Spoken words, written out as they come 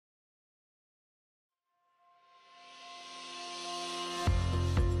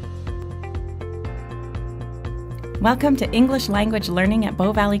Welcome to English Language Learning at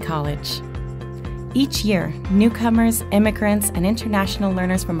Bow Valley College. Each year, newcomers, immigrants, and international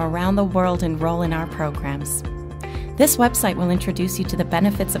learners from around the world enroll in our programs. This website will introduce you to the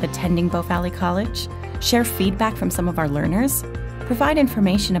benefits of attending Bow Valley College, share feedback from some of our learners, provide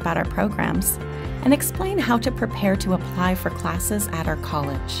information about our programs, and explain how to prepare to apply for classes at our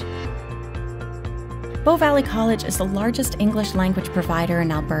college. Bow Valley College is the largest English language provider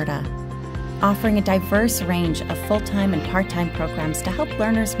in Alberta, offering a diverse range of full-time and part-time programs to help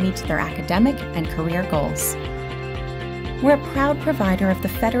learners meet their academic and career goals. We're a proud provider of the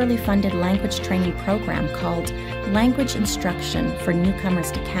federally funded language training program called Language Instruction for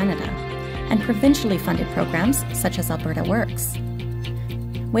Newcomers to Canada, and provincially funded programs such as Alberta Works.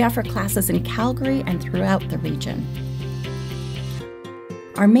 We offer classes in Calgary and throughout the region.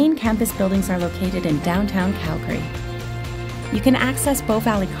 Our main campus buildings are located in downtown Calgary. You can access Bow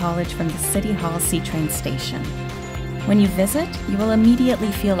Valley College from the City Hall C-Train station. When you visit, you will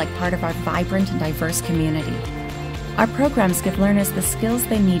immediately feel like part of our vibrant and diverse community. Our programs give learners the skills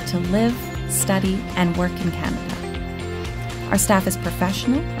they need to live, study, and work in Canada. Our staff is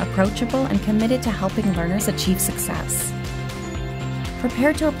professional, approachable, and committed to helping learners achieve success.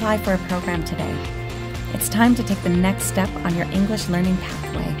 Prepare to apply for a program today. It's time to take the next step on your English learning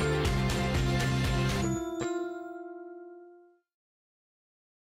pathway.